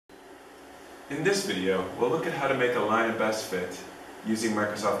In this video, we'll look at how to make a line of best fit using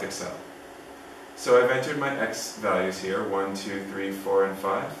Microsoft Excel. So I've entered my X values here, 1, 2, 3, 4, and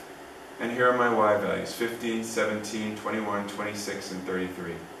 5. And here are my Y values, 15, 17, 21, 26, and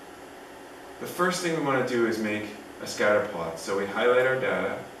 33. The first thing we want to do is make a scatter plot. So we highlight our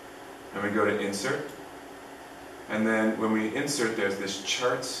data, and we go to Insert. And then when we insert, there's this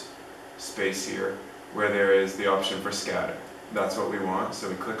Charts space here, where there is the option for Scatter. That's what we want, so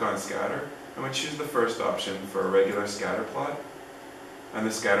we click on Scatter, and we choose the first option for a regular scatter plot, and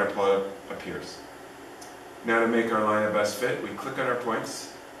the scatter plot appears. Now to make our line of best fit, we click on our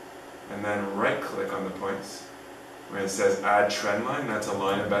points, and then right-click on the points, where it says Add Trendline. That's a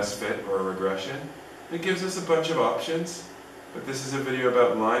line of best fit or a regression. It gives us a bunch of options, but this is a video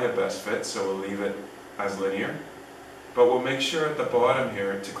about line of best fit, so we'll leave it as linear. But we'll make sure at the bottom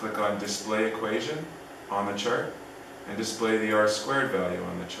here to click on Display Equation on the chart, and display the R² value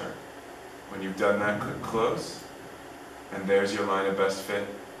on the chart. When you've done that, click Close, and there's your line of best fit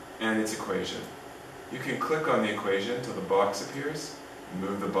and its equation. You can click on the equation until the box appears, and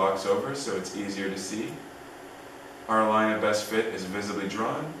move the box over so it's easier to see. Our line of best fit is visibly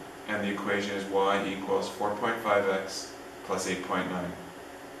drawn, and the equation is y equals 4.5x plus 8.9.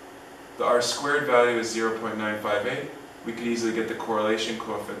 The R² value is 0.958. We could easily get the correlation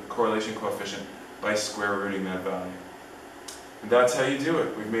coefficient by square rooting that value. And that's how you do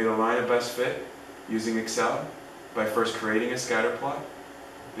it. We've made a line of best fit using Excel by first creating a scatter plot.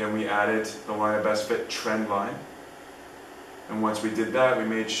 Then we added the line of best fit trend line. And once we did that, we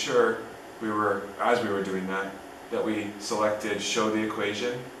made sure as we were doing that we selected show the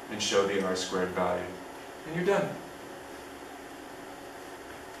equation and show the R² value. And you're done.